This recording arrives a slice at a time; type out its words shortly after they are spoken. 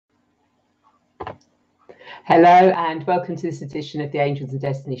Hello and welcome to this edition of the Angels and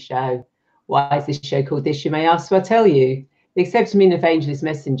Destiny show. Why is this show called this, you may ask? So I'll tell you. The accepted meaning of angel is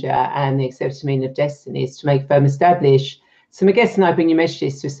messenger, and the accepted meaning of destiny is to make, firm, establish. So my guests and I bring you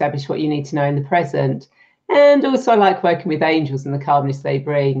messages to establish what you need to know in the present. And also I like working with angels and the calmness they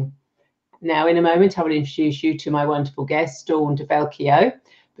bring. Now in a moment I will introduce you to my wonderful guest, Dawn DelVecchio.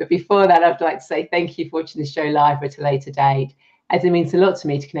 But before that, I'd like to say thank you for watching the show live at a later date, as it means a lot to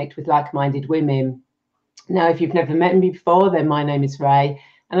me to connect with like-minded women. Now, if you've never met me before, then my name is Ray,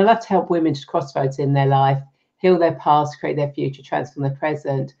 and I love to help women to crossroads in their life, heal their past, create their future, transform their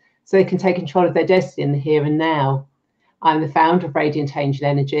present, so they can take control of their destiny in the here and now. I'm the founder of Radiant Angel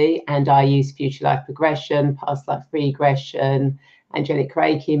Energy, and I use future life progression, past life regression, Angelic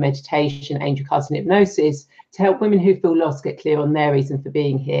Reiki, meditation, angel cards and hypnosis to help women who feel lost get clear on their reason for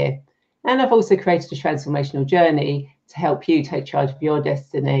being here. And I've also created a transformational journey to help you take charge of your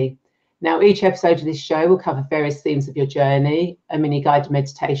destiny. Now, each episode of this show will cover various themes of your journey, a mini guided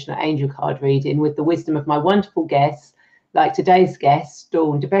meditation or angel card reading with the wisdom of my wonderful guests, like today's guest,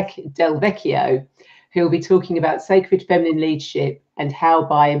 Dawn DelVecchio, who will be talking about sacred feminine leadership and how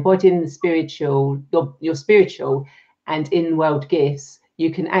by embodying the spiritual, your spiritual and in-world gifts,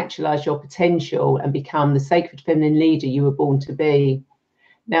 you can actualize your potential and become the sacred feminine leader you were born to be.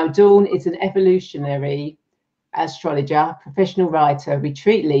 Now, Dawn is an evolutionary astrologer, professional writer,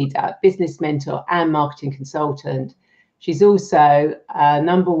 retreat leader, business mentor, and marketing consultant. She's also a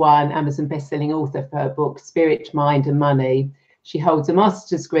 #1 Amazon bestselling author for her book, Spirit, Mind and Money. She holds a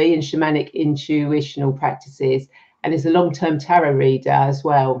master's degree in shamanic intuitional practices and is a long-term tarot reader as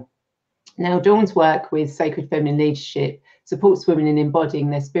well. Now, Dawn's work with sacred feminine leadership supports women in embodying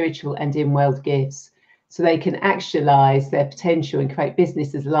their spiritual and in-world gifts so they can actualize their potential and create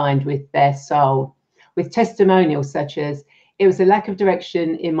businesses aligned with their soul, with testimonials such as, "It was a lack of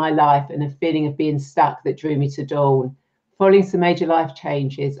direction in my life and a feeling of being stuck that drew me to Dawn. Following some major life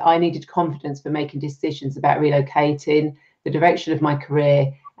changes, I needed confidence for making decisions about relocating, the direction of my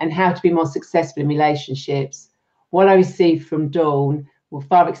career, and how to be more successful in relationships. What I received from Dawn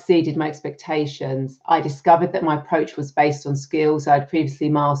far exceeded my expectations. I discovered that my approach was based on skills I'd previously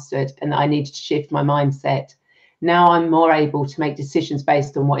mastered and that I needed to shift my mindset. Now I'm more able to make decisions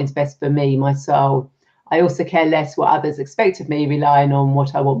based on what is best for me, my soul. I also care less what others expect of me, relying on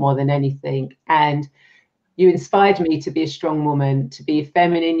what I want more than anything. And you inspired me to be a strong woman, to be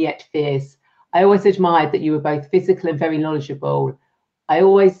feminine yet fierce. I always admired that you were both physical and very knowledgeable. I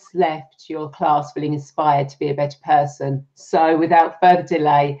always left your class feeling inspired to be a better person." So without further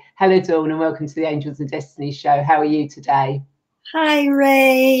delay, hello Dawn and welcome to the Angels and Destiny show. How are you today? Hi,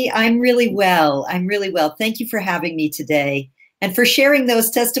 Ray. I'm really well. I'm really well. Thank you for having me today and for sharing those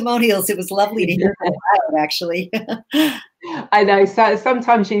testimonials. It was lovely to hear them out, actually. I know. So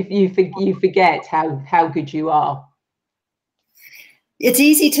sometimes you forget how good you are. It's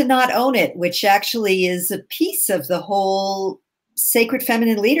easy to not own it, which actually is a piece of the whole sacred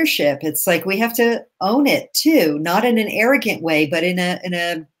feminine leadership. It's like we have to own it too, not in an arrogant way, but in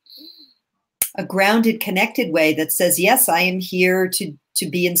a grounded, connected way that says, yes, I am here to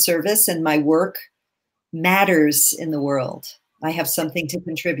be in service and my work matters in the world. I have something to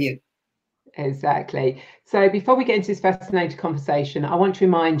contribute. Exactly. So before we get into this fascinating conversation, I want to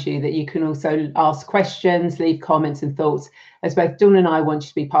remind you that you can also ask questions, leave comments and thoughts, as both Dawn and I want you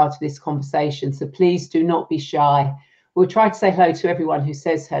to be part of this conversation. So please do not be shy. We'll try to say hello to everyone who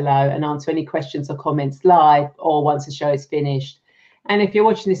says hello and answer any questions or comments live or once the show is finished. And if you're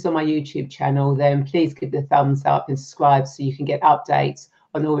watching this on my YouTube channel, then please give the thumbs up and subscribe so you can get updates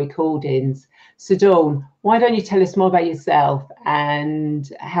on all recordings. So Dawn, why don't you tell us more about yourself and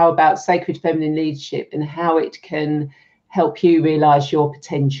how about sacred feminine leadership and how it can help you realize your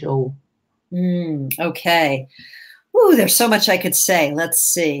potential? Okay. Ooh, there's so much I could say. Let's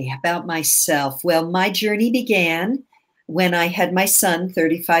see about myself. Well, my journey began when I had my son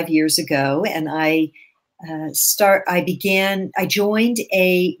 35 years ago, and I joined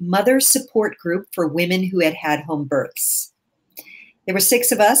a mother support group for women who had had home births. There were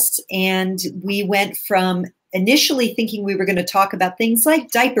 6 of us, and we went from initially thinking we were going to talk about things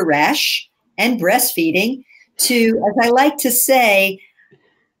like diaper rash and breastfeeding to, as I like to say,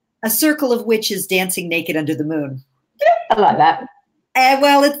 a circle of witches dancing naked under the moon. I like that.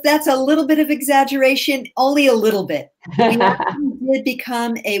 Well, that's a little bit of exaggeration, only a little bit.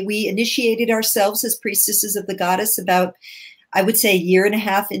 We initiated ourselves as priestesses of the goddess about, I would say, 1.5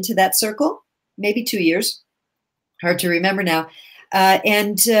 years into that circle, maybe 2 years. Hard to remember now.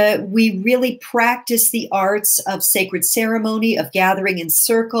 And we really practiced the arts of sacred ceremony, of gathering in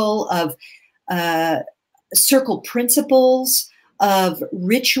circle, of circle principles, of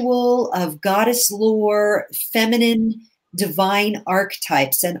ritual, of goddess lore, feminine, divine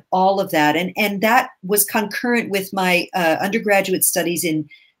archetypes, and all of that. And that was concurrent with my undergraduate studies in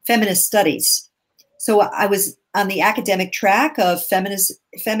feminist studies. So I was on the academic track of feminist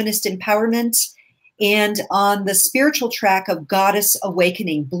empowerment and on the spiritual track of goddess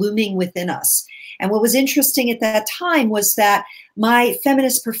awakening, blooming within us. And what was interesting at that time was that my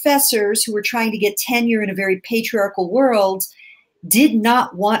feminist professors who were trying to get tenure in a very patriarchal world did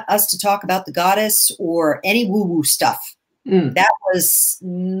not want us to talk about the goddess or any woo-woo stuff. That was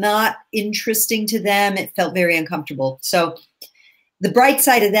not interesting to them. It felt very uncomfortable. So the bright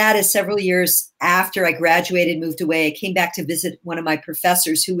side of that is several years after I graduated, moved away, I came back to visit one of my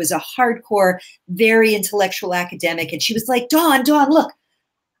professors who was a hardcore, very intellectual academic. And she was like, Dawn, look,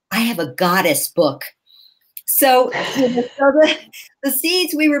 I have a goddess book. So, the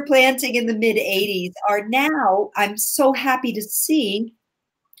seeds we were planting in the mid-'80s are now, I'm so happy to see,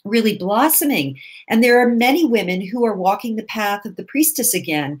 really blossoming. And there are many women who are walking the path of the priestess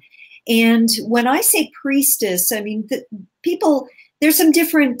again. And when I say priestess, I mean, there's some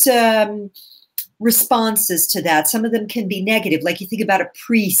different responses to that. Some of them can be negative, like you think about a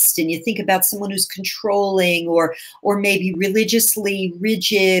priest and you think about someone who's controlling or maybe religiously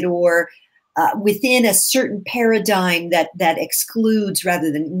rigid or within a certain paradigm that excludes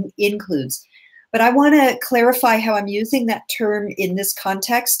rather than includes. But I want to clarify how I'm using that term in this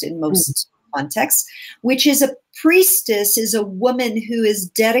context, in most contexts, which is a priestess is a woman who has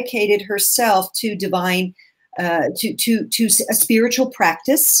dedicated herself to divine, to a spiritual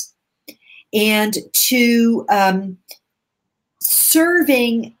practice and to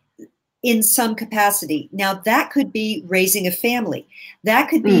serving in some capacity. Now, that could be raising a family. That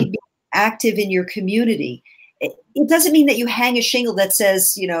could be being active in your community. It doesn't mean that you hang a shingle that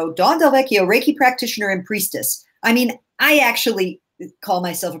says, you know, Dawn DelVecchio, Reiki practitioner and priestess. I mean, I actually call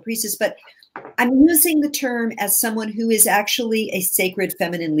myself a priestess, but I'm using the term as someone who is actually a sacred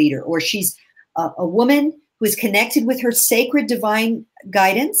feminine leader, or she's a woman who is connected with her sacred divine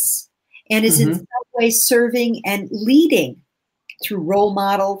guidance and is in some way serving and leading through role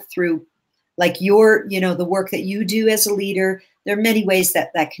model, through like the work that you do as a leader. There are many ways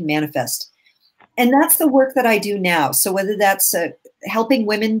that can manifest. And that's the work that I do now. So whether that's helping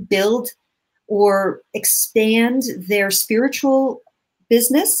women build or expand their spiritual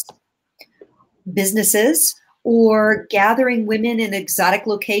businesses, or gathering women in exotic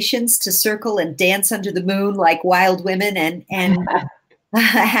locations to circle and dance under the moon like wild women and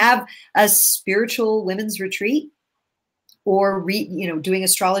have a spiritual women's retreat, or doing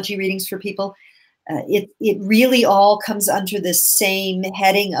astrology readings for people. It really all comes under the same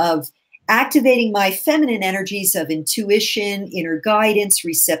heading of activating my feminine energies of intuition, inner guidance,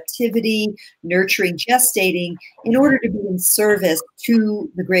 receptivity, nurturing, gestating, in order to be in service to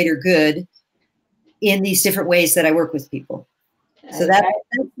the greater good in these different ways that I work with people. So that's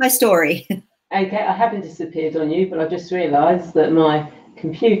my story. Okay, I haven't disappeared on you, but I just realised that my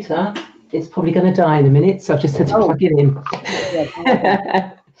computer is probably going to die in a minute, so I just had to plug it in.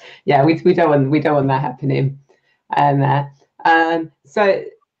 Yeah, we don't want that happening. And so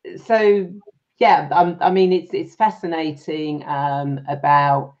yeah, I mean, it's fascinating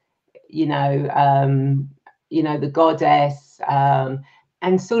about the goddess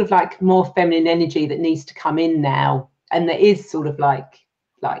and sort of like more feminine energy that needs to come in now, and that is sort of like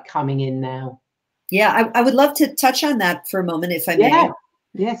coming in now. Yeah, I would love to touch on that for a moment, if I may.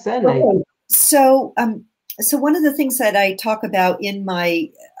 Yeah, certainly. Okay. So one of the things that I talk about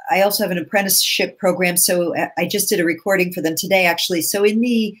I also have an apprenticeship program. So I just did a recording for them today, actually. So in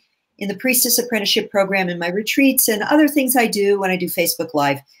the Priestess Apprenticeship Program, in my retreats and other things I do when I do Facebook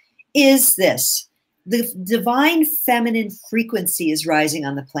Live, is this: the divine feminine frequency is rising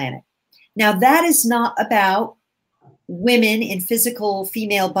on the planet. Now, that is not about women in physical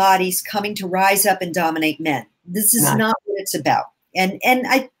female bodies coming to rise up and dominate men. This is not what it's about. And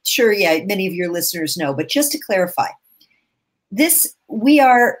I'm sure, many of your listeners know, but just to clarify, we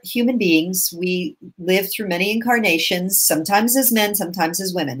are human beings. We live through many incarnations, sometimes as men, sometimes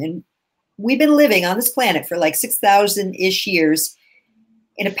as women. And we've been living on this planet for like 6,000-ish years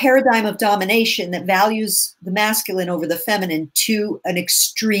in a paradigm of domination that values the masculine over the feminine to an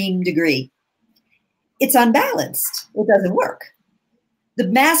extreme degree. It's unbalanced. It doesn't work. The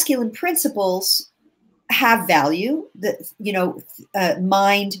masculine principles have value,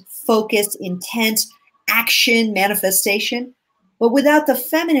 mind, focus, intent, action, manifestation, but without the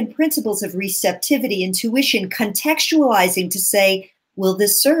feminine principles of receptivity, intuition, contextualizing to say, will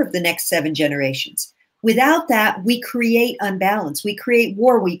this serve the next 7 generations? Without that, we create unbalance. We create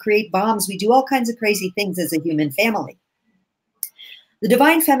war. We create bombs. We do all kinds of crazy things as a human family. the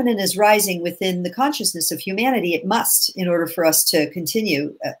divine feminine is rising within the consciousness of humanity. It must, in order for us to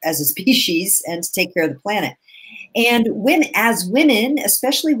continue as a species and to take care of the planet. And women, as women,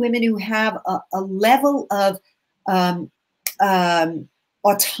 especially women who have a level of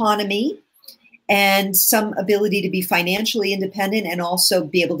autonomy and some ability to be financially independent and also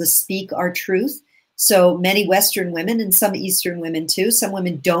be able to speak our truth. So many Western women and some Eastern women too. Some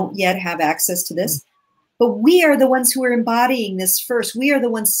women don't yet have access to this. But we are the ones who are embodying this first. We are the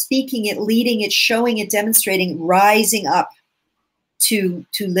ones speaking it, leading it, showing it, demonstrating, rising up to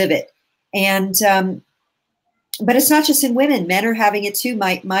live it. And but it's not just in women. Men are having it too.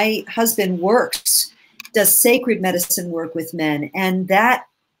 My husband does sacred medicine work with men. And that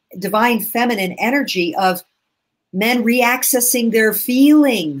divine feminine energy of men reaccessing their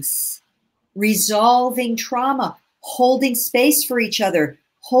feelings, resolving trauma, holding space for each other,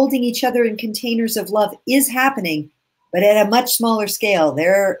 holding each other in containers of love is happening, but at a much smaller scale.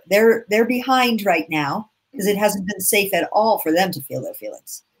 They're behind right now because it hasn't been safe at all for them to feel their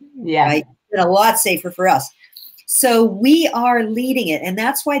feelings. Yeah. Right? It's been a lot safer for us. So we are leading it. And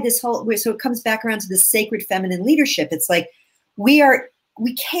that's why so it comes back around to the sacred feminine leadership. It's like we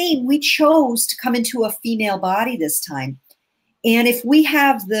chose to come into a female body this time. And if we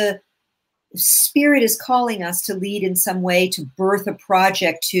have the Spirit is calling us to lead in some way, to birth a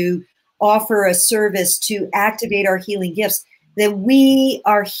project, to offer a service, to activate our healing gifts, then we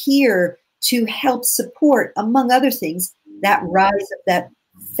are here to help support, among other things, that rise of that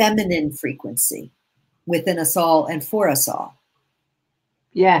feminine frequency within us all and for us all.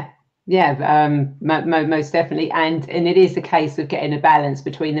 Yeah, most definitely. And it is a case of getting a balance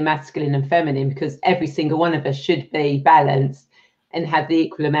between the masculine and feminine, because every single one of us should be balanced and have the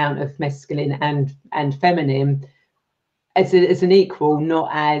equal amount of masculine and feminine as an equal, not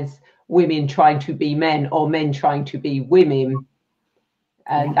as women trying to be men or men trying to be women.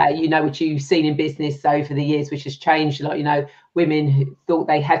 And which you've seen in business over the years, which has changed a lot. Women who thought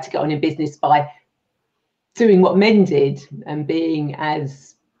they had to get on in business by doing what men did and being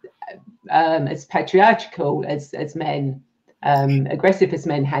as patriarchal as men, aggressive as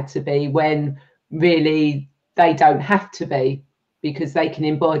men had to be, when really they don't have to be, because they can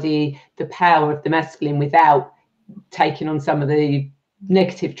embody the power of the masculine without taking on some of the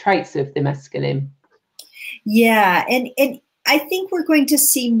negative traits of the masculine. Yeah, and I think we're going to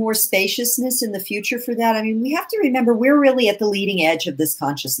see more spaciousness in the future for that. I mean, we have to remember we're really at the leading edge of this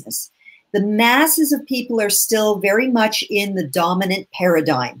consciousness. The masses of people are still very much in the dominant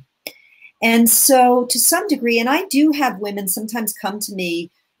paradigm. And so to some degree, and I do have women sometimes come to me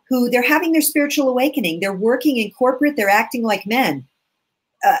who they're having their spiritual awakening. They're working in corporate. They're acting like men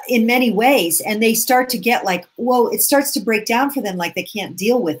in many ways. And they start to get like, whoa, it starts to break down for them, like they can't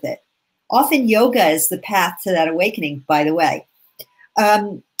deal with it. Often yoga is the path to that awakening, by the way.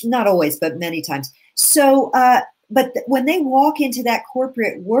 Not always, but many times. So, but when they walk into that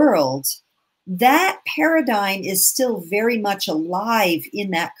corporate world, that paradigm is still very much alive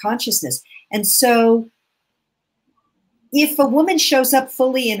in that consciousness. And so if a woman shows up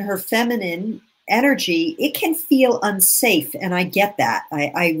fully in her feminine energy, it can feel unsafe. And I get that.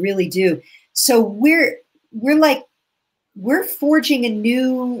 I really do. So we're forging a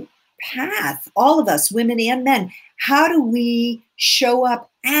new path, all of us, women and men. How do we show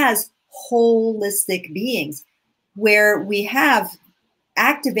up as holistic beings where we have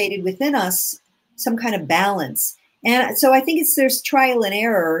activated within us some kind of balance? And so I think there's trial and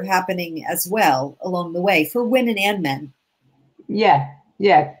error happening as well along the way for women and men. Yeah,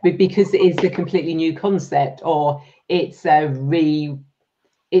 because it is a completely new concept, or it's a going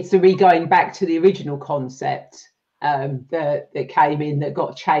back to the original concept that came in, that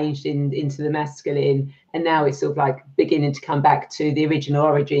got changed into the masculine, and now it's sort of like beginning to come back to the original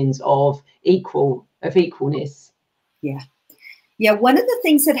origins of equalness. Yeah, one of the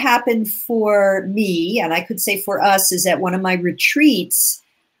things that happened for me, and I could say for us, is at one of my retreats,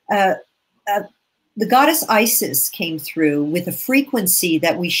 the goddess Isis came through with a frequency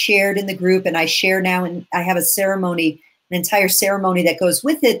that we shared in the group, and I share now, and I have a ceremony, an entire ceremony that goes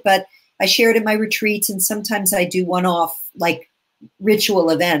with it, but I share it in my retreats, and sometimes I do one-off like ritual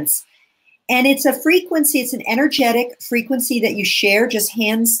events. And it's a frequency, it's an energetic frequency that you share just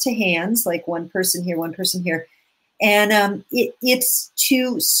hands to hands, like one person here, one person here. And it's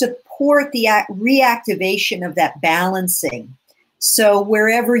to support the reactivation of that balancing. So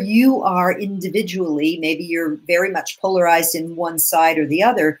wherever you are individually, maybe you're very much polarized in one side or the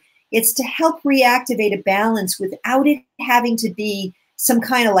other, it's to help reactivate a balance without it having to be some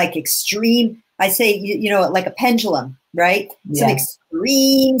kind of like extreme, I say, like a pendulum, right? Yeah. Some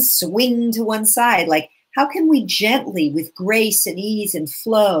extreme swing to one side. Like how can we gently, with grace and ease and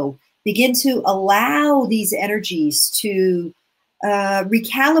flow, begin to allow these energies to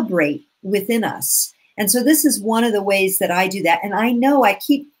recalibrate within us? And so this is one of the ways that I do that. And I know I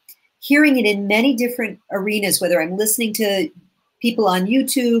keep hearing it in many different arenas, whether I'm listening to people on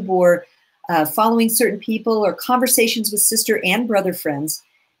YouTube or following certain people or conversations with sister and brother friends.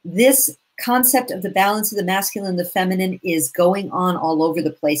 This concept of the balance of the masculine and the feminine is going on all over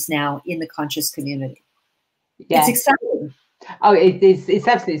the place now in the conscious community. Yeah. It's exciting. Oh, it is. It's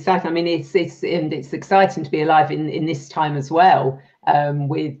absolutely exciting. I mean, it's exciting to be alive in this time as well.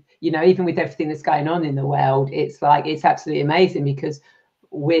 With, you know, even with everything that's going on in the world, it's like, it's absolutely amazing because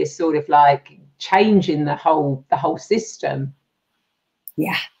we're sort of like changing the whole system.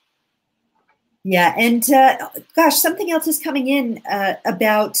 Yeah. Yeah. And gosh, something else is coming in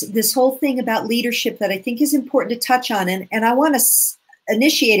about this whole thing about leadership that I think is important to touch on. And I want to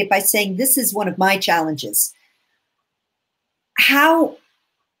initiate it by saying this is one of my challenges. How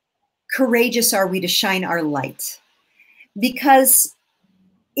courageous are we to shine our light? Because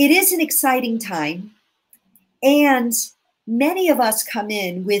it is an exciting time. And many of us come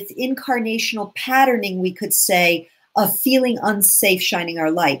in with incarnational patterning, we could say, of feeling unsafe shining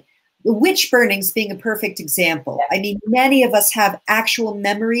our light. The witch burnings being a perfect example. I mean, many of us have actual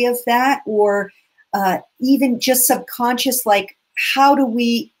memory of that, or even just subconscious, like, how do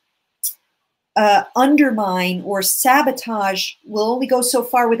we undermine or sabotage? We'll only go so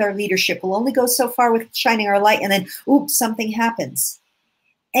far with our leadership. We'll only go so far with shining our light. And then, oops, something happens.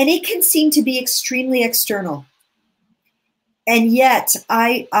 And it can seem to be extremely external. And yet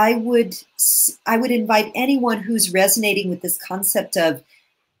I would invite anyone who's resonating with this concept of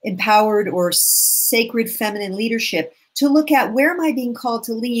empowered or sacred feminine leadership to look at, where am I being called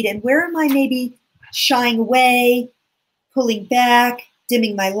to lead, and where am I maybe shying away, pulling back,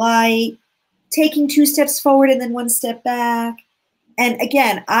 dimming my light, taking 2 steps forward and then 1 step back. And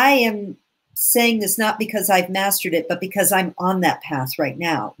again, I am saying this not because I've mastered it, but because I'm on that path right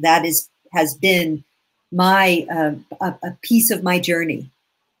now. That has been my a piece of my journey.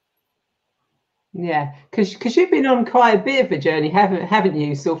 Yeah, because you've been on quite a bit of a journey, haven't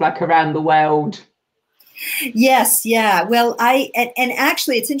you? Sort of like around the world. Yes, yeah. Well, and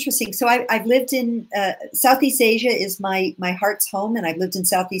actually it's interesting. So I've lived in Southeast Asia is my heart's home, and I've lived in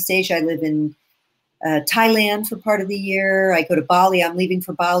Southeast Asia. I live in Thailand for part of the year. I go to Bali. I'm leaving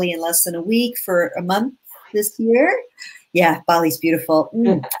for Bali in less than a week for a month this year. Yeah, Bali's beautiful.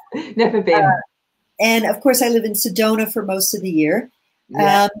 Never been. And of course, I live in Sedona for most of the year.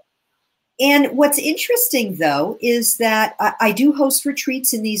 Yeah. And what's interesting, though, is that I do host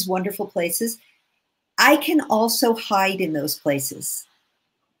retreats in these wonderful places. I can also hide in those places.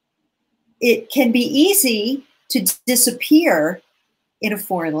 It can be easy to disappear in a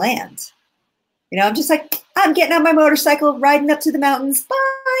foreign land. You know, I'm just like, I'm getting on my motorcycle, riding up to the mountains.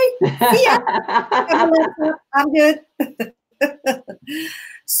 Bye. See ya. I'm good.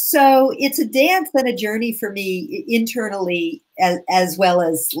 So it's a dance and a journey for me internally as well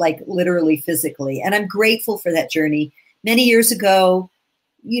as like literally physically. And I'm grateful for that journey. Many years ago,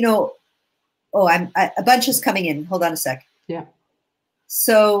 you know, a bunch is coming in. Hold on a sec. Yeah.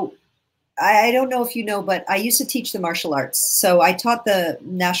 So I don't know if you know, but I used to teach the martial arts. So I taught the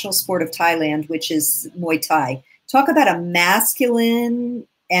national sport of Thailand, which is Muay Thai. Talk about a masculine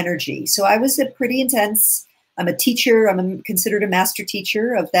energy. So I was a pretty intense. I'm a teacher. I'm considered a master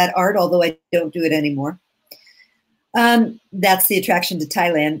teacher of that art, although I don't do it anymore. That's the attraction to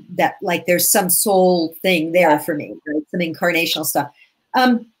Thailand, that like there's some soul thing there for me, right? Some incarnational stuff.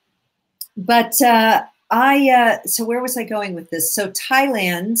 So where was I going with this? So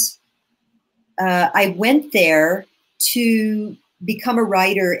Thailand, I went there to become a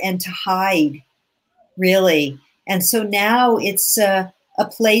writer and to hide, really. And so now it's a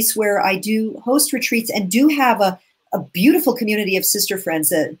place where I do host retreats and do have a beautiful community of sister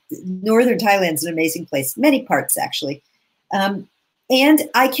friends. Northern Thailand's an amazing place, many parts actually. And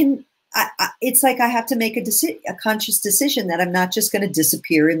it's like I have to make a conscious decision that I'm not just going to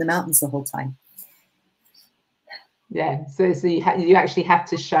disappear in the mountains the whole time. Yeah, so you actually have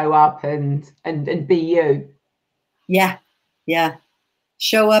to show up and be you. Yeah, yeah.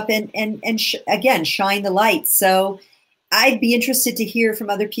 Show up and again, shine the light. So I'd be interested to hear from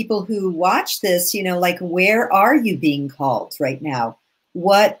other people who watch this, you know, like, where are you being called right now?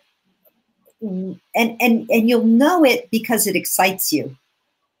 What, and you'll know it because it excites you.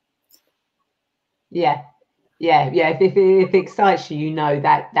 Yeah. Yeah. If it excites you, you know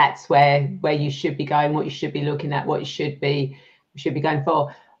that's where you should be going, what you should be looking at, what you should be going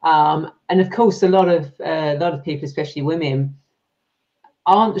for. And of course, a lot of people, especially women,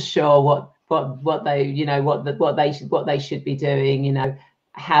 aren't sure what they, you know, what they should be doing, you know,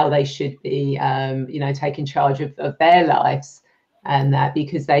 how they should be, you know, taking charge of their lives, and that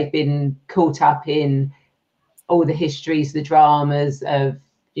because they've been caught up in all the histories, the dramas of,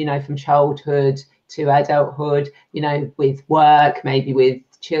 you know, from childhood to adulthood, you know, with work, maybe with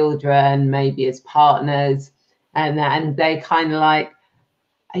children, maybe as partners, and they kind of like,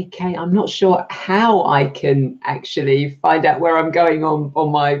 okay, I'm not sure how I can actually find out where I'm going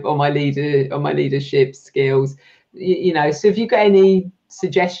on my leadership skills, you know. So have you got any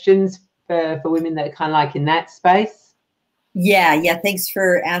suggestions for women that are kind of like in that space? Yeah. Thanks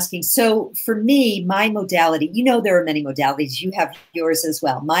for asking. So for me, my modality, you know, there are many modalities. You have yours as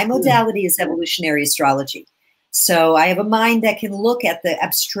well. My modality is evolutionary astrology. So I have a mind that can look at the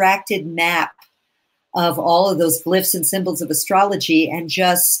abstracted map of all of those glyphs and symbols of astrology and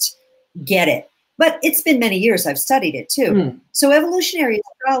just get it. But it's been many years I've studied it too. So evolutionary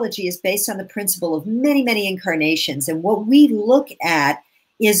astrology is based on the principle of many, many incarnations. And what we look at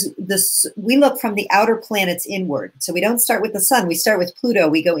is this, we look from the outer planets inward. So we don't start with the sun, we start with Pluto,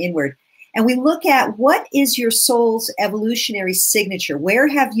 we go inward. And we look at what is your soul's evolutionary signature? Where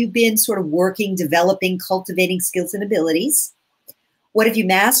have you been sort of working, developing, cultivating skills and abilities? What have you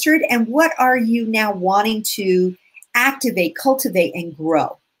mastered? And what are you now wanting to activate, cultivate, and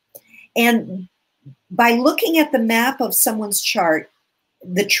grow? And by looking at the map of someone's chart,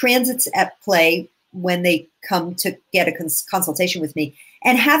 the transits at play when they come to get a consultation with me,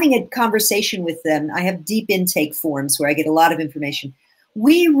 and having a conversation with them, I have deep intake forms where I get a lot of information.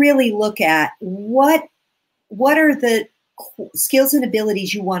 We really look at what are the skills and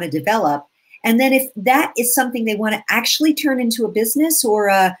abilities you want to develop. And then if that is something they want to actually turn into a business or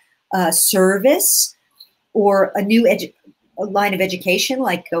a service or a new line of education,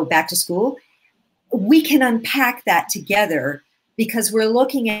 like go back to school, we can unpack that together because we're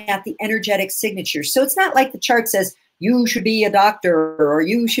looking at the energetic signature. So it's not like the chart says, you should be a doctor or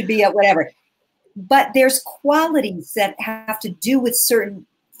you should be a whatever. But there's qualities that have to do with certain,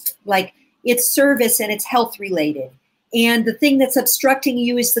 like it's service and it's health related. And the thing that's obstructing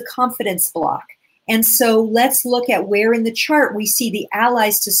you is the confidence block. And so let's look at where in the chart we see the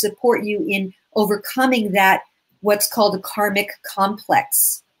allies to support you in overcoming that, what's called a karmic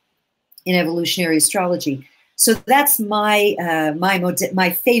complex in evolutionary astrology. So that's my my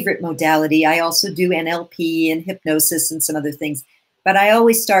favorite modality. I also do NLP and hypnosis and some other things, but I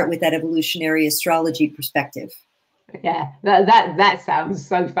always start with that evolutionary astrology perspective. Yeah, that sounds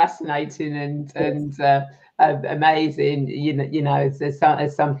so fascinating and amazing. You know,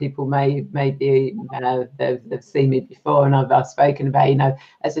 as some people may be, they've seen me before, and I've spoken about, you know,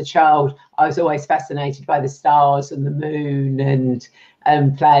 as a child, I was always fascinated by the stars and the moon and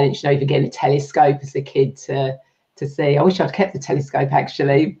planets. You know, even getting a telescope as a kid to see. I wish I'd kept the telescope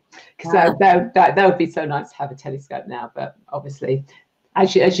actually, because that would be so nice to have a telescope now. But obviously,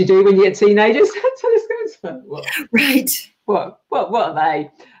 as you do when you get teenagers, telescopes. Right. What are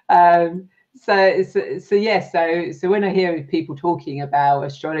they? So when I hear people talking about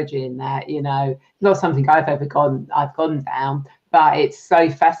astrology and that, you know, not something I've gone down, but it's so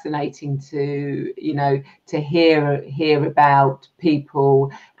fascinating to, you know, to hear about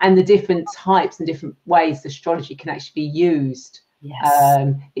people and the different types and different ways astrology can actually be used.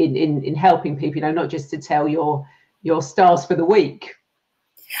 Yes. In helping people, you know, not just to tell your stars for the week.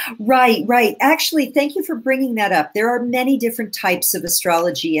 Right. Actually, thank you for bringing that up. There are many different types of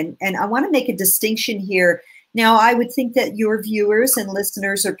astrology, and I want to make a distinction here. Now, I would think that your viewers and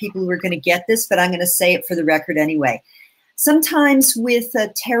listeners are people who are going to get this, but I'm going to say it for the record anyway. Sometimes with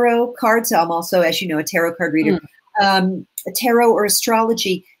tarot cards, I'm also, as you know, a tarot card reader, tarot or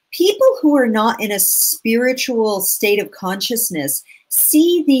astrology, people who are not in a spiritual state of consciousness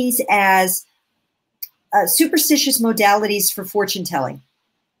see these as superstitious modalities for fortune telling.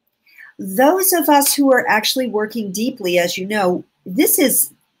 Those of us who are actually working deeply, as you know, this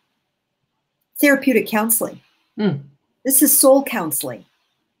is therapeutic counseling. This is soul counseling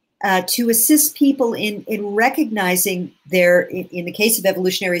to assist people in recognizing their, in the case of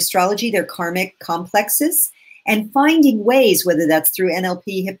evolutionary astrology, their karmic complexes and finding ways, whether that's through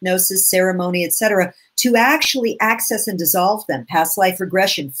NLP, hypnosis, ceremony, etc., to actually access and dissolve them. Past life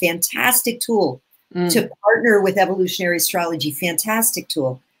regression, fantastic tool to partner with evolutionary astrology, fantastic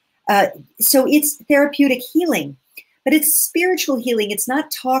tool. So it's therapeutic healing, but it's spiritual healing. It's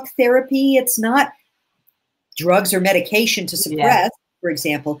not talk therapy. It's not drugs or medication to suppress, for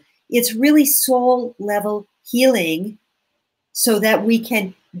example. It's really soul level healing so that we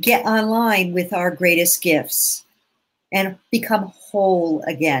can get online with our greatest gifts and become whole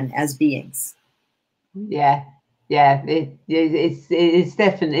again as beings. Yeah. Yeah, it's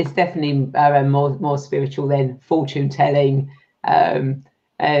definitely more spiritual than fortune telling,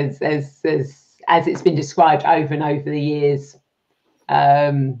 as it's been described over and over the years,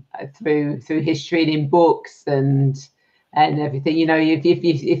 through history and in books and everything. You know,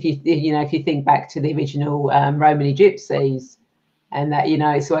 if you think back to the original Romany gypsies, and that, you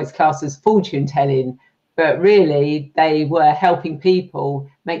know, it's always classed as fortune telling, but really they were helping people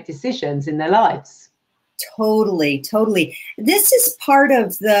make decisions in their lives. Totally, totally. This is part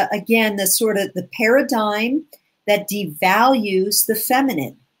of the, again, the sort of the paradigm that devalues the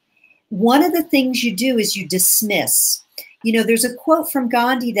feminine. One of the things you do is you dismiss. You know, there's a quote from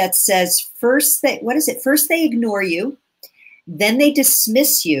Gandhi that says, first they ignore you, then they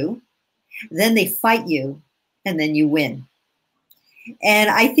dismiss you, then they fight you, and then you win. And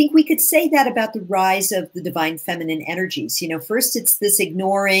I think we could say that about the rise of the divine feminine energies. You know, first it's this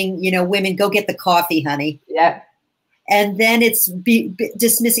ignoring, you know, women, go get the coffee, honey. Yeah. And then it's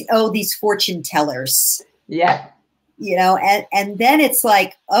dismissing, oh, these fortune tellers. Yeah. You know, and then it's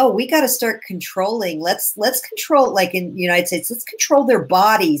like, oh, we got to start controlling. Let's control, like in the United States, let's control their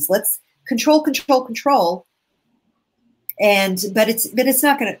bodies. Let's control. But it's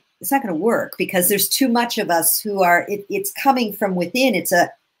not going to work, because there's too much of us who are, it's coming from within. It's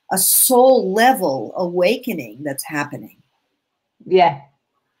a soul level awakening that's happening. Yeah.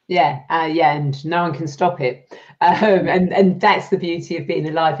 And no one can stop it. And that's the beauty of being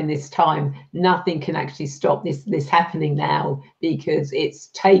alive in this time. Nothing can actually stop this happening now, because it's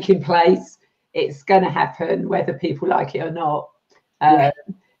taking place. It's going to happen, whether people like it or not. Right.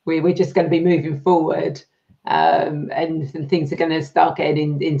 We're just going to be moving forward, and things are going to start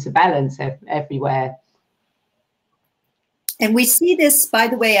getting into balance everywhere. And we see this, by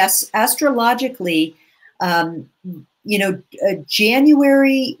the way, astrologically. You know,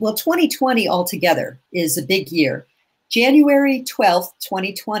 January, well, 2020 altogether is a big year. January 12th,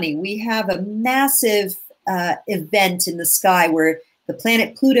 2020, we have a massive event in the sky where the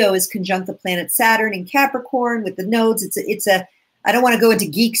planet Pluto is conjunct the planet Saturn in Capricorn with the nodes. It's a I don't want to go into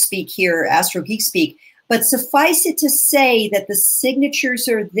geek speak here, astro geek speak, but suffice it to say that the signatures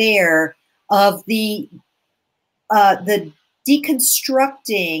are there of the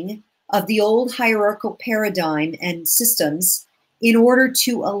deconstructing of the old hierarchical paradigm and systems in order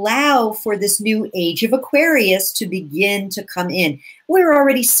to allow for this new age of Aquarius to begin to come in. We're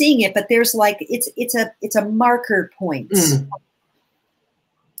already seeing it, but there's like, it's a marker point. Mm.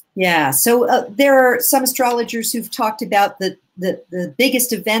 Yeah. So there are some astrologers who've talked about the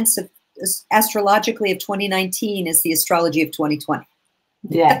biggest events of astrologically of 2019 is the astrology of 2020.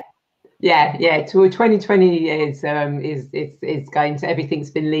 Yeah. Yeah. To 2020 is going to, everything's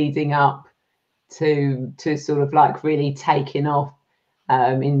been leading up to sort of like really taking off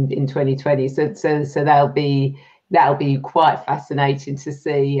in 2020. So that'll be quite fascinating to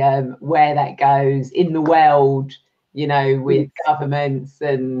see where that goes in the world, you know, with governments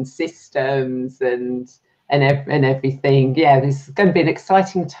and systems and everything. Yeah, this is going to be an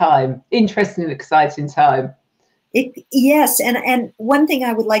exciting time, interesting and exciting time. Yes, and one thing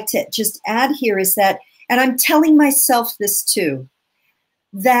I would like to just add here is that, and I'm telling myself this too,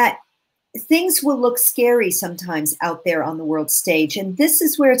 that things will look scary sometimes out there on the world stage. And this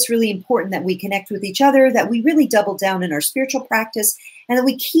is where it's really important that we connect with each other, that we really double down in our spiritual practice, and that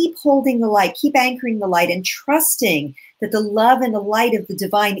we keep holding the light, keep anchoring the light, and trusting that the love and the light of the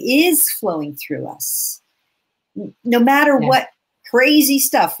divine is flowing through us. No matter what crazy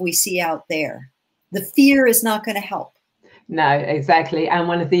stuff we see out there. The fear is not going to help. No, exactly. And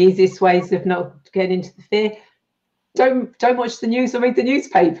one of the easiest ways of not getting into the fear, don't watch the news or read the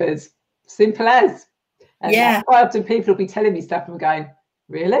newspapers. Simple as. And quite often people will be telling me stuff and I'm going,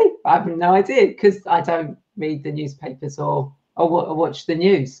 really? I have no idea, because I don't read the newspapers or watch the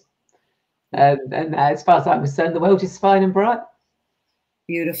news. And as far as I'm concerned, the world is fine and bright.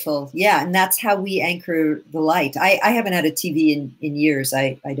 Beautiful. Yeah. And that's how we anchor the light. I haven't had a TV in years.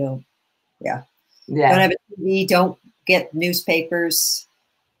 I don't. Yeah. Don't have a TV, don't get newspapers.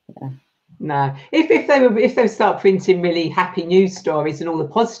 Yeah. No. If they start printing really happy news stories and all the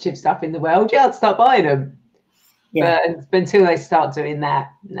positive stuff in the world, I'd start buying them. Yeah. But until they start doing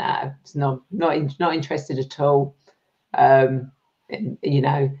that, no, it's not interested at all. You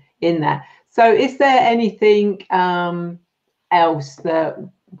know, in that. So is there anything else that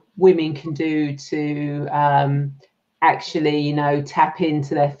women can do to actually, you know, tap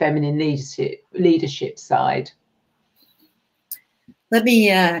into their feminine leadership side? Let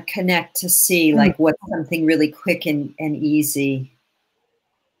me connect to see like what's something really quick and easy.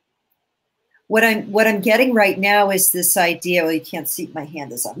 What I'm getting right now is this idea. Well, you can't see, my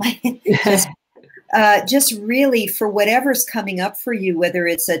hand is on my hand. just really for whatever's coming up for you, whether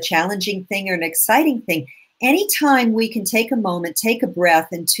it's a challenging thing or an exciting thing, anytime we can take a moment, take a breath,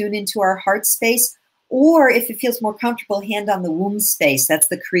 and tune into our heart space, or if it feels more comfortable, hand on the womb space. That's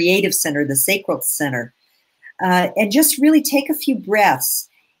the creative center, the sacral center. And just really take a few breaths.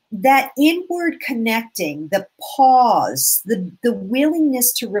 That inward connecting, the pause, the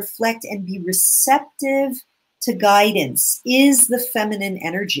willingness to reflect and be receptive to guidance is the feminine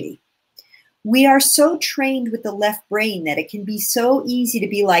energy. We are so trained with the left brain that it can be so easy to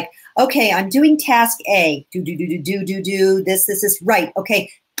be like, okay, I'm doing task A, do, this, right.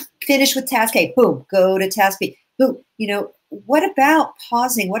 Okay, finish with task A, boom, go to task B, boom. You know, what about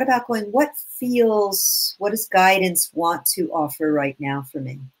pausing? What about going, what does guidance want to offer right now for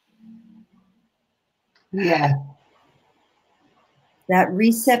me? Yeah. That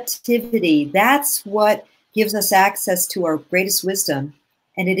receptivity, that's what gives us access to our greatest wisdom.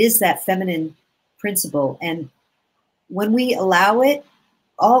 And it is that feminine principle. And when we allow it,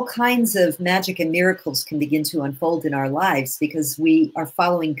 all kinds of magic and miracles can begin to unfold in our lives because we are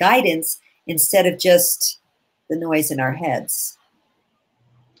following guidance instead of just the noise in our heads.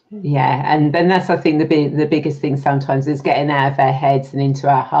 Yeah, and then that's, I think, the biggest thing sometimes is getting out of our heads and into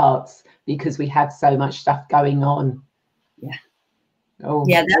our hearts because we have so much stuff going on. Yeah. Oh,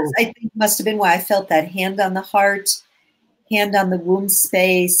 yeah, that's, I think, must have been why I felt that hand on the heart, hand on the womb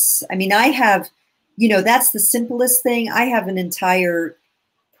space. I mean, I have, you know, that's the simplest thing. I have an entire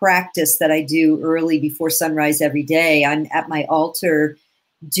practice that I do early before sunrise every day. I'm at my altar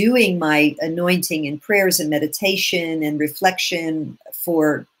doing my anointing and prayers and meditation and reflection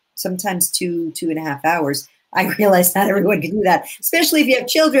for sometimes 2.5 hours. I realize not everyone can do that, especially if you have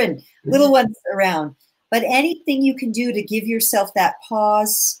children, little ones around. But anything you can do to give yourself that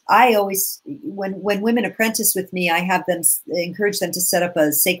pause. I always, when women apprentice with me, I have them encourage them to set up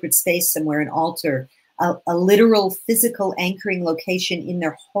a sacred space somewhere, an altar, a literal physical anchoring location in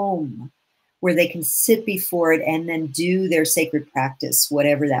their home where they can sit before it and then do their sacred practice,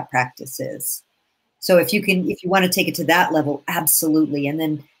 whatever that practice is. So if you want to take it to that level, absolutely. And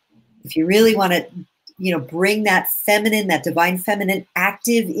then if you really want to, you know, bring that feminine, that divine feminine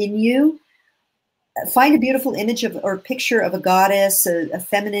active in you, find a beautiful image of or picture of a goddess, a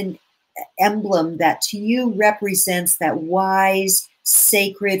feminine emblem that to you represents that wise,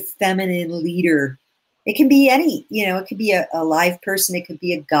 sacred, feminine leader. It can be any, you know, it could be a live person, it could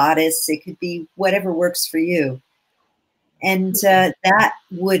be a goddess, it could be whatever works for you. And that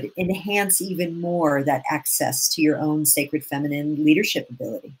would enhance even more that access to your own sacred feminine leadership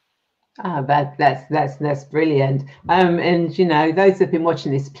ability. Ah, that's brilliant. And you know, those that have been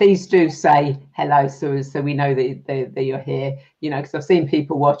watching this, please do say hello, so we know that you're here. You know, because I've seen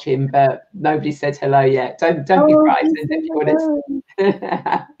people watching, but nobody said hello yet. Don't be frightened if you want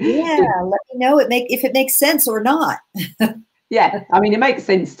to. Yeah, let me know if it makes sense or not. Yeah, I mean, it makes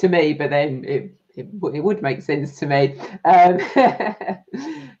sense to me, but then it would make sense to me as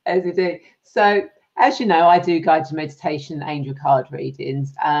it did. So, as you know, I do guided meditation and angel card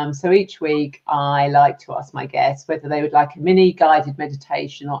readings. So each week I like to ask my guests whether they would like a mini guided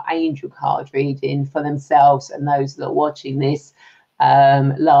meditation or angel card reading for themselves and those that are watching this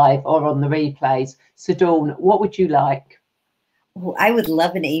live or on the replays. So Dawn, what would you like? Oh, I would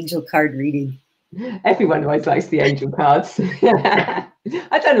love an angel card reading. Everyone always likes the angel cards. I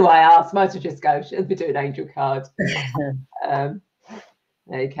don't know why I asked. Might as well just go, should we do an angel card?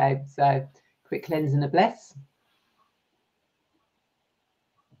 Okay, so quick cleanse and a bless.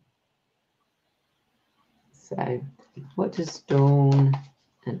 So what does Dawn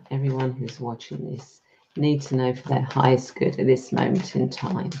and everyone who's watching this need to know for their highest good at this moment in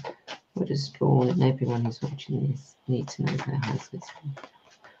time? What does Dawn and everyone who's watching this need to know for their highest good?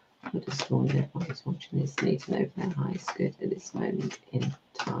 What does Dawn and everyone who's watching this need to know for their highest good at this moment in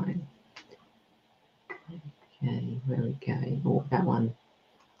time? Okay, where are we going? Oh, that one.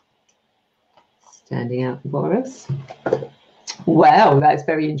 Standing out for us. Well, that's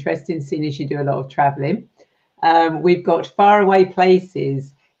very interesting, seeing as you do a lot of traveling. We've got faraway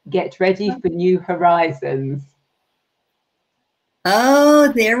places. Get ready for new horizons.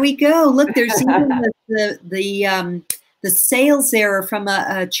 Oh, there we go. Look, there's even the sails there are from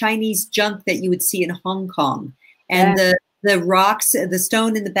a Chinese junk that you would see in Hong Kong. And yeah. The rocks, the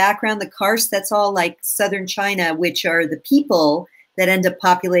stone in the background, the karst, that's all like southern China, which are the people that end up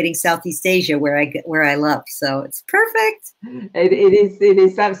populating Southeast Asia, where I love. So it's perfect. It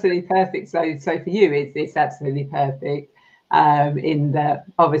is absolutely perfect. So for you, it's absolutely perfect. In that,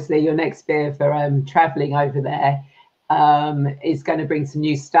 obviously, your next fear for traveling over there is going to bring some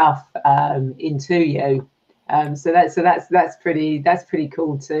new stuff into you. That's pretty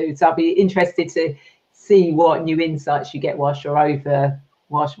cool too. So I'll be interested to see what new insights you get whilst you're over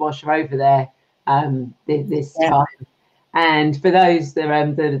there this time. And for those that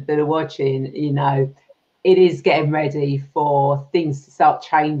are watching, you know, it is getting ready for things to start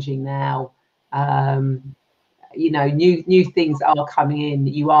changing now. You know, new things are coming in.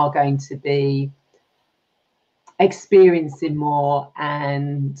 You are going to be experiencing more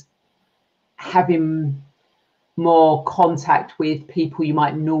and having more contact with people you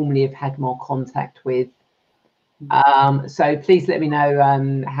might normally have had more contact with. So please let me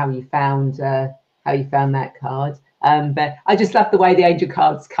know how you found that card. But I just love the way the angel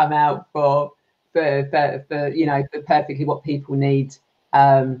cards come out for you know, for perfectly what people need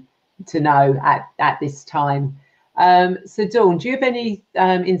to know at this time. So Dawn, do you have any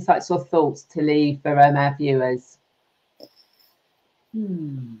insights or thoughts to leave for our viewers?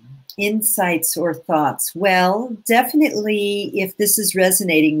 Insights or thoughts? Well, definitely, if this is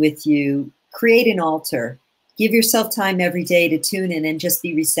resonating with you, create an altar. Give yourself time every day to tune in and just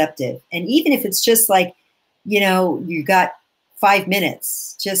be receptive. And even if it's just like, you know, you got 5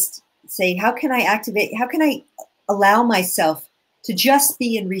 minutes, just say, how can I activate? How can I allow myself to just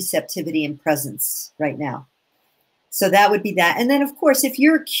be in receptivity and presence right now? So that would be that. And then, of course, if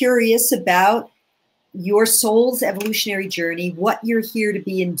you're curious about your soul's evolutionary journey, what you're here to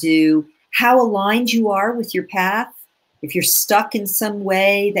be and do, how aligned you are with your path, if you're stuck in some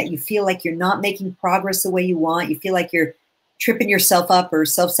way that you feel like you're not making progress the way you want, you feel like you're tripping yourself up or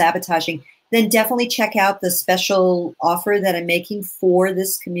self-sabotaging, then definitely check out the special offer that I'm making for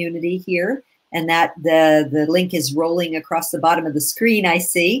this community here. And that the link is rolling across the bottom of the screen, I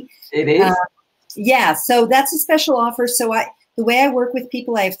see. It is. Yeah, so that's a special offer. So the way I work with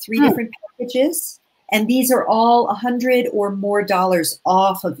people, I have 3 different packages. And these are all $100 or more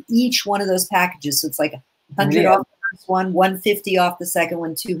off of each one of those packages. So it's like 100 off the first one, 150 off the second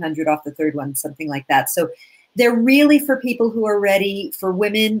one, 200 off the third one, something like that. So they're really for people who are ready, for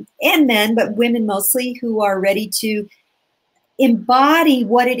women and men, but women mostly, who are ready to embody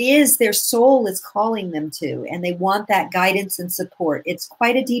what it is their soul is calling them to. And they want that guidance and support. It's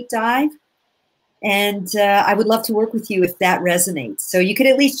quite a deep dive. And I would love to work with you if that resonates. So you could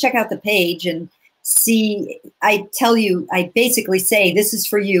at least check out the page and see. I tell you, I basically say, this is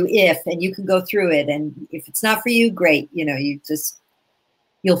for you if, and you can go through it. And if it's not for you, great. You know,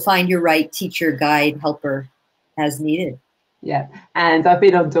 you'll find your right teacher, guide, helper as needed. Yeah. And I've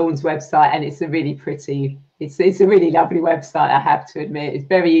been on Dawn's website, and it's a really pretty, it's a really lovely website, I have to admit. It's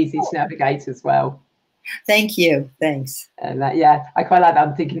very easy to navigate as well. Thank you. Thanks. And yeah, I quite like that.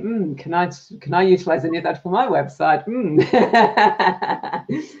 I'm thinking, can I utilize any of that for my website?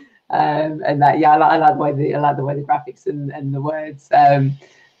 And that, yeah, I like the way the graphics and the words and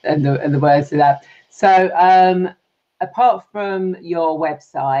the words of that. So apart from your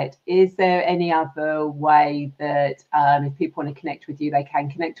website, is there any other way that if people want to connect with you, they can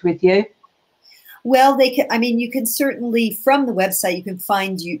connect with you? Well, they can. I mean, you can certainly, from the website, you can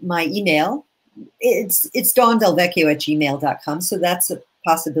find my email. It's dawndelvecchio@gmail.com. So that's a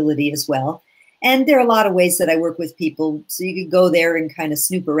possibility as well. And there are a lot of ways that I work with people. So you could go there and kind of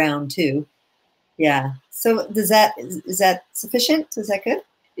snoop around too. Yeah. So is that sufficient? Is that good?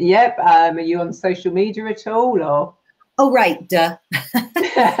 Yep. Are you on social media at all, or? Oh, right. Duh.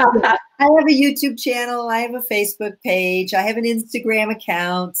 I have a YouTube channel. I have a Facebook page. I have an Instagram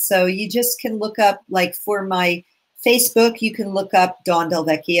account. So you just can look up, like for my Facebook, you can look up Dawn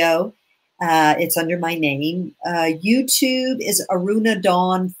DelVecchio. It's under my name. YouTube is Aruna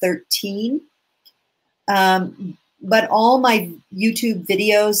Dawn 13. But all my YouTube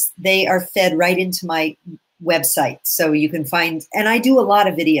videos, they are fed right into my website. So you can find, and I do a lot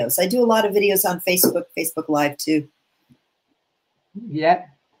of videos. I do a lot of videos on Facebook Live too. Yeah.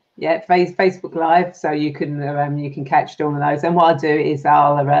 Yeah. Facebook Live. So you can catch Dawn on those. And what I'll do is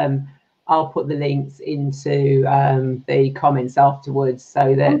I'll put the links into the comments afterwards,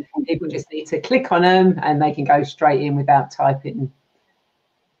 so that people just need to click on them and they can go straight in without typing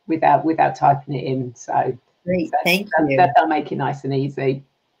it in. So great, thank you. That'll make it nice and easy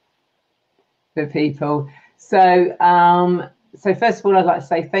for people. So so first of all, I'd like to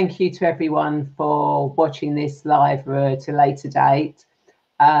say thank you to everyone for watching this live to a later date.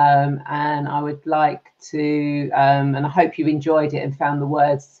 And I would like to, and I hope you enjoyed it and found the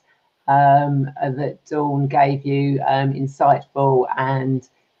words that Dawn gave you insightful, and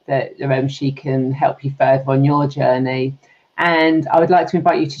that she can help you further on your journey. And I would like to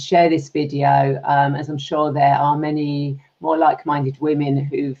invite you to share this video, as I'm sure there are many more like-minded women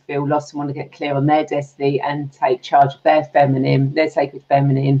who feel lost and want to get clear on their destiny and take charge of their feminine, their sacred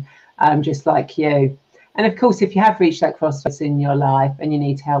feminine, just like you. And of course, if you have reached that crossroads in your life and you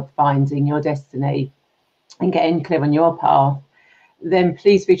need help finding your destiny and getting clear on your path, then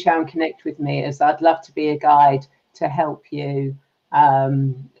please reach out and connect with me, as I'd love to be a guide to help you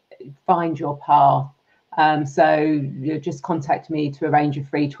find your path. So you just contact me to arrange a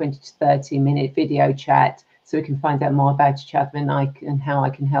free 20 to 30 minute video chat so we can find out more about each other and how I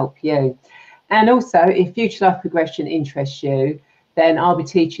can help you. And also, if Future Life Progression interests you, then I'll be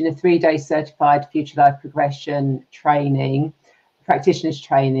teaching a 3-day certified Future Life Progression training, practitioners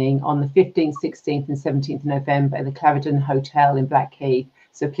training, on the 15th, 16th and 17th of November at the Clarendon Hotel in Blackheath.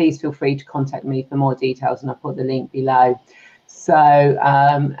 So please feel free to contact me for more details, and I'll put the link below. So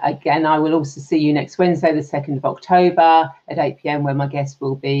again, I will also see you next Wednesday, the 2nd of October at 8 p.m, where my guest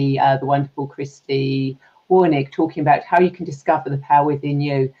will be the wonderful Christy Warnick, talking about how you can discover the power within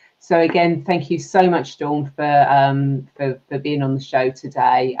you. So again, thank you so much, Dawn, for being on the show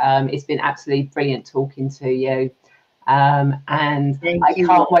today. It's been absolutely brilliant talking to you. And I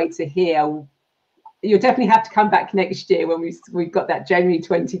can't wait to hear. You'll definitely have to come back next year when we've got that January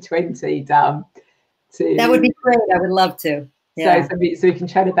 2020 done. That would be great. I would love to. Yeah. So we can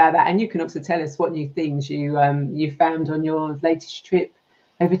chat about that, and you can also tell us what new things you found on your latest trip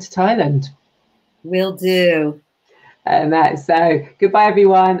over to Thailand. Will do. So goodbye,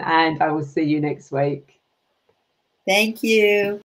 everyone, and I will see you next week. Thank you.